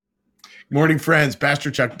Morning, friends. Pastor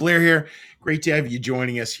Chuck Blair here. Great to have you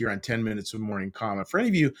joining us here on 10 Minutes of Morning Comment. For any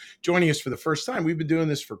of you joining us for the first time, we've been doing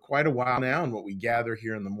this for quite a while now, and what we gather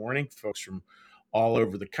here in the morning, folks from all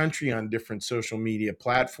over the country on different social media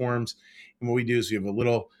platforms. And what we do is we have a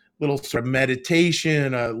little sort of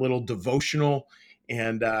meditation, a little devotional,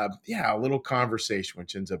 and a little conversation,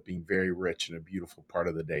 which ends up being very rich and a beautiful part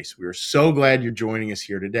of the day. So we are so glad you're joining us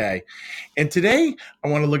here today. And today, I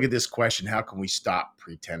want to look at this question: how can we stop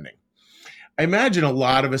pretending? I imagine a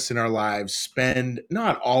lot of us in our lives spend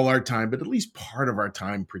not all our time, but at least part of our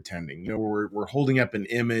time pretending. You know, we're holding up an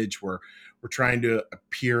image, we're trying to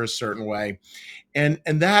appear a certain way, and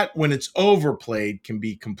that when it's overplayed can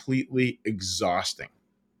be completely exhausting.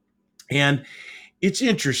 And it's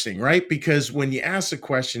interesting, right? Because when you ask the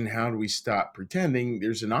question, how do we stop pretending?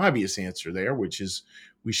 There's an obvious answer there, which is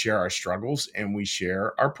we share our struggles and we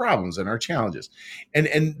share our problems and our challenges.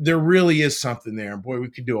 And there really is something there. And boy,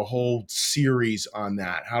 we could do a whole series on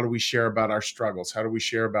that. How do we share about our struggles? How do we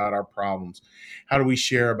share about our problems? How do we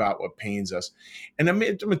share about what pains us? And I'm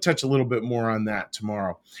going to touch a little bit more on that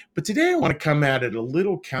tomorrow. But today I want to come at it a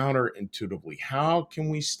little counterintuitively. How can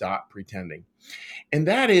we stop pretending? And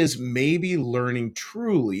that is maybe learning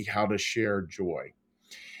truly how to share joy.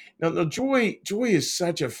 Now, joy is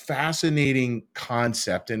such a fascinating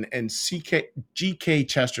concept, and G.K.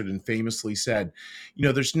 Chesterton famously said,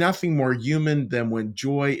 there's nothing more human than when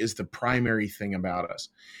joy is the primary thing about us.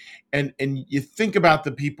 And you think about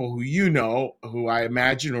the people who who I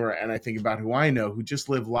imagine, and I think about who I know, who just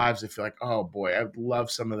live lives that feel like, oh boy, I'd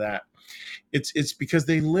love some of that. It's because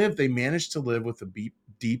they manage to live with a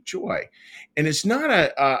deep joy. And it's not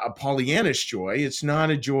a Pollyannish joy. It's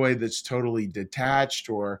not a joy that's totally detached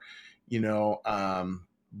or,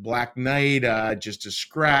 Black Knight, just a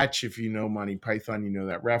scratch. If you know Monty Python, you know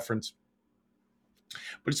that reference.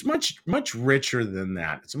 But it's much richer than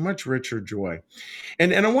that. It's a much richer joy.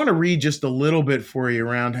 And I want to read just a little bit for you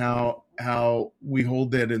around how we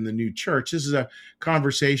hold that in the new church. This is a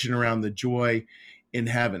conversation around the joy in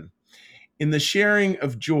heaven. In the sharing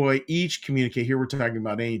of joy, each communicate, here we're talking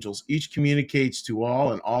about angels, each communicates to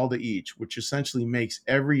all and all to each, which essentially makes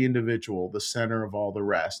every individual the center of all the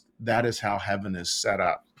rest. That is how heaven is set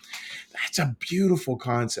up. That's a beautiful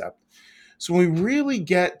concept. So we really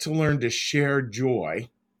get to learn to share joy,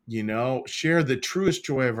 share the truest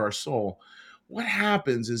joy of our soul. What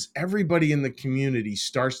happens is everybody in the community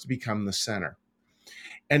starts to become the center.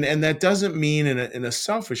 And that doesn't mean in a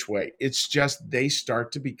selfish way. It's just they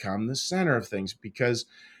start to become the center of things because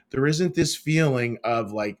there isn't this feeling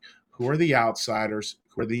of like, who are the outsiders,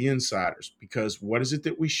 who are the insiders? Because what is it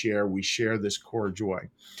that we share? We share this core joy.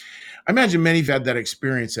 I imagine many have had that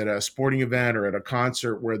experience at a sporting event or at a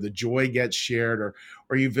concert where the joy gets shared,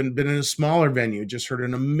 or you've been in a smaller venue, just heard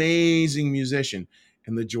an amazing musician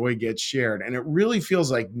and the joy gets shared. And it really feels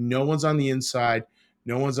like no one's on the inside,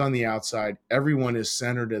 no one's on the outside. Everyone is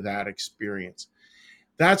centered to that experience.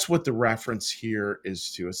 That's what the reference here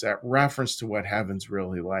is to. It's that reference to what heaven's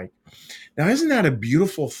really like. Now, isn't that a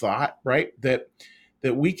beautiful thought, right? That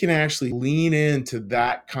we can actually lean into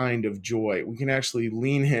that kind of joy. We can actually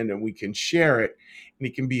lean in and we can share it, and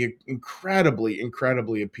it can be incredibly,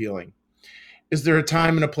 incredibly appealing. Is there a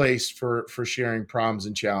time and a place for sharing problems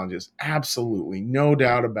and challenges? Absolutely, no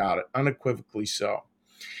doubt about it, unequivocally so.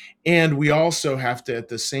 And we also have to, at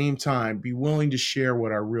the same time, be willing to share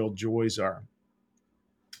what our real joys are.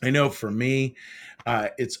 I know for me,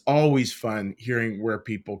 it's always fun hearing where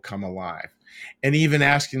people come alive, and even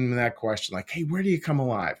asking them that question, like, "Hey, where do you come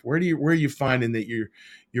alive? Where are you finding that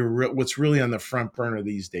what's really on the front burner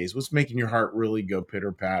these days? What's making your heart really go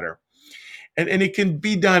pitter patter?" And it can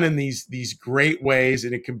be done in these great ways,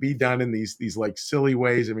 and it can be done in these like silly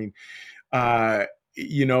ways. I mean, uh,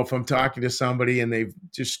 if I'm talking to somebody and they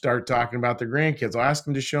just start talking about their grandkids, I'll ask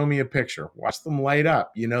them to show me a picture, watch them light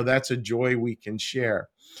up. That's a joy we can share.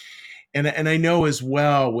 And I know as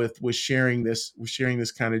well with sharing this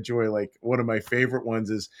kind of joy, like one of my favorite ones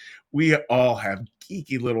is we all have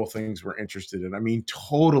geeky little things we're interested in. I mean,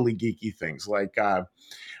 totally geeky things. Like I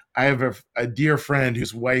have a dear friend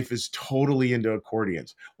whose wife is totally into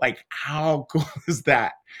accordions. Like, how cool is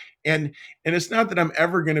that? And and it's not that I'm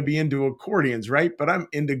ever going to be into accordions, right? But I'm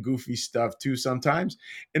into goofy stuff too sometimes.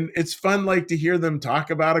 And it's fun, like, to hear them talk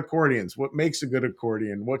about accordions. What makes a good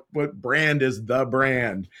accordion? What brand is the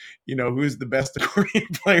brand? Who's the best accordion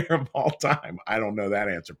player of all time? I don't know that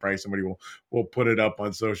answer. Probably somebody will put it up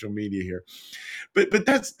on social media here. But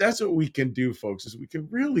that's what we can do, folks, is we can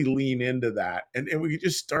really lean into that, and we can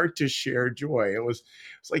just start to share joy.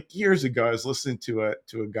 It's like years ago, I was listening to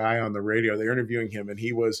a guy on the radio. They're interviewing him, and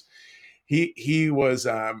he was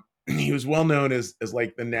he was well known as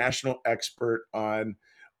like the national expert on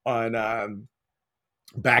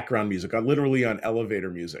background music, on literally on elevator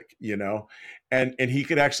music, and he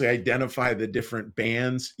could actually identify the different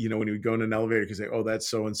bands, when he would go in an elevator, he could say, oh, that's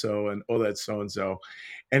so and so, and oh, that's so and so,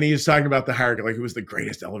 and he was talking about the hierarchy, like it was the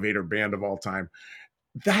greatest elevator band of all time.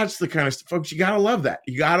 That's the kind of stuff, folks, you gotta love that.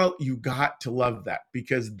 You got to love that,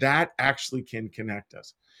 because that actually can connect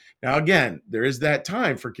us. Now, again, there is that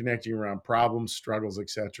time for connecting around problems, struggles,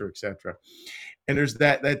 etc., etc., and there's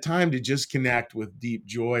that time to just connect with deep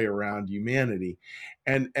joy around humanity.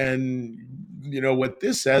 And what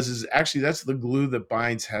this says is actually that's the glue that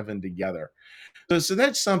binds heaven together. So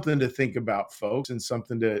that's something to think about, folks, and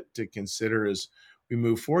something to consider as we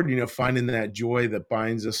move forward, finding that joy that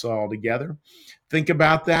binds us all together. Think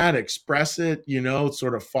about that, express it,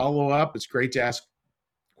 sort of follow up. It's great to ask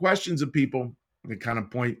questions of people that kind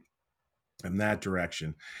of point in that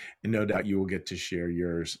direction. And no doubt you will get to share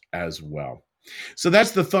yours as well. So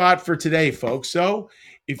that's the thought for today, folks. So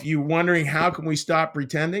if you're wondering how can we stop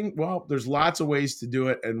pretending, well, there's lots of ways to do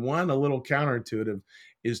it. And one, a little counterintuitive,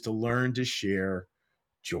 is to learn to share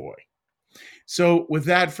joy. So with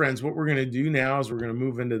that, friends, what we're going to do now is we're going to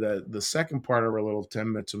move into the second part of our little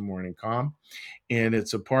 10 minutes of morning calm. And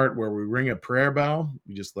it's a part where we ring a prayer bell.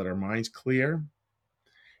 We just let our minds clear.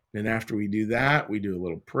 Then after we do that, we do a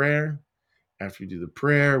little prayer. After we do the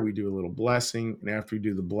prayer, we do a little blessing. And after we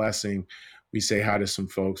do the blessing, we say hi to some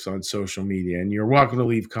folks on social media. And you're welcome to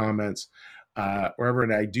leave comments wherever.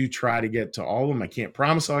 And I do try to get to all of them. I can't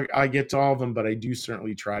promise I get to all of them, but I do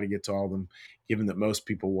certainly try to get to all of them, given that most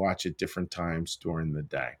people watch at different times during the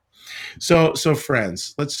day. So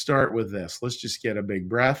friends, let's start with this. Let's just get a big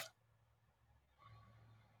breath.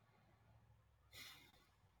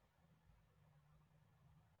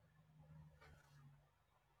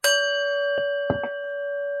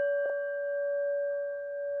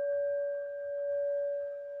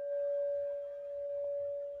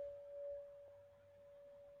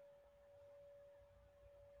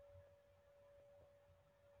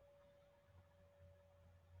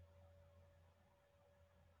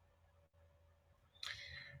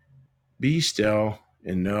 Be still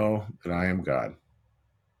and know that I am God.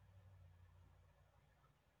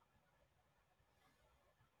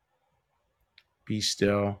 Be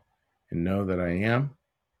still and know that I am.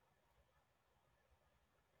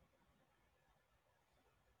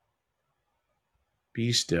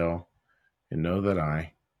 Be still and know that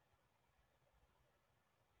I.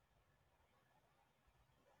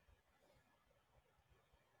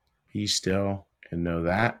 Be still and know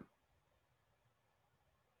that.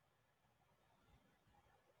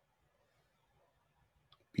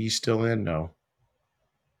 Be still and know.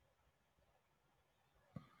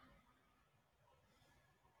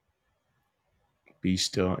 Be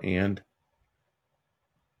still and.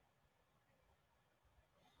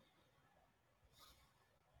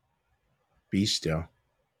 Be still.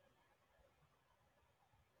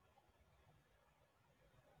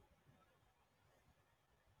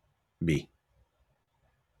 Be.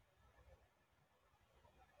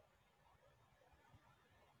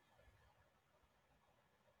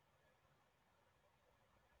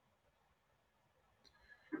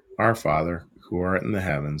 Our Father, who art in the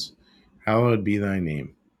heavens, hallowed be thy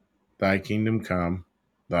name. Thy kingdom come,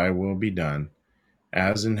 thy will be done,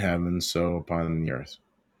 as in heaven, so upon the earth.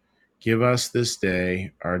 Give us this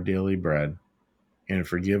day our daily bread, and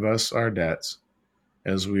forgive us our debts,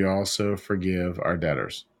 as we also forgive our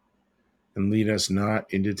debtors. And lead us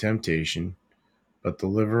not into temptation, but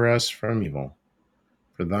deliver us from evil.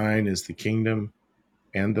 For thine is the kingdom,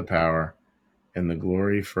 and the power, and the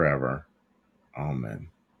glory forever. Amen.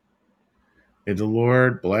 May the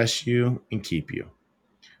Lord bless you and keep you.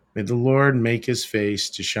 May the Lord make his face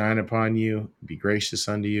to shine upon you, be gracious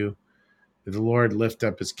unto you. May the Lord lift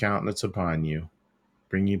up his countenance upon you,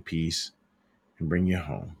 bring you peace, and bring you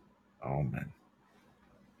home. Amen.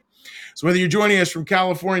 So whether you're joining us from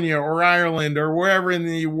California or Ireland or wherever in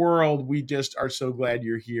the world, we just are so glad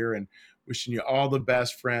you're here and wishing you all the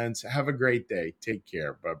best, friends. Have a great day. Take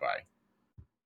care. Bye-bye.